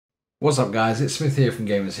What's up, guys? It's Smith here from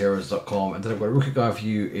GamersHeroes.com, and today I've got a rookie guide for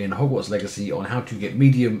you in Hogwarts Legacy on how to get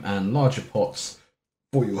medium and larger pots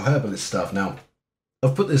for your herbalist stuff. Now,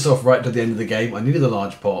 I've put this off right to the end of the game. I needed a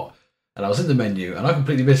large pot, and I was in the menu, and I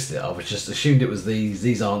completely missed it. I was just assumed it was these.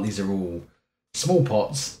 These aren't. These are all small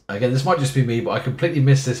pots. Again, this might just be me, but I completely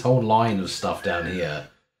missed this whole line of stuff down here.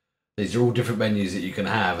 These are all different menus that you can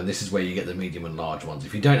have, and this is where you get the medium and large ones.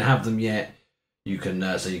 If you don't have them yet, you can,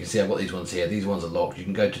 so you can see I've got these ones here. These ones are locked. You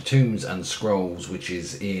can go to Tombs and Scrolls, which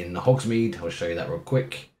is in Hogsmeade. I'll show you that real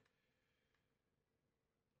quick.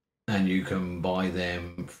 And you can buy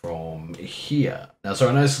them from here. Now, sorry,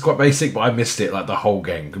 I know this is quite basic, but I missed it like the whole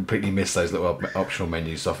game. Completely missed those little optional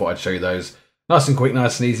menus, so I thought I'd show you those. Nice and quick,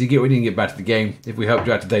 nice and easy. Get ready and get back to the game. If we helped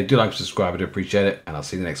you out today, do like and subscribe. I do appreciate it, and I'll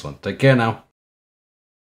see you in the next one. Take care now.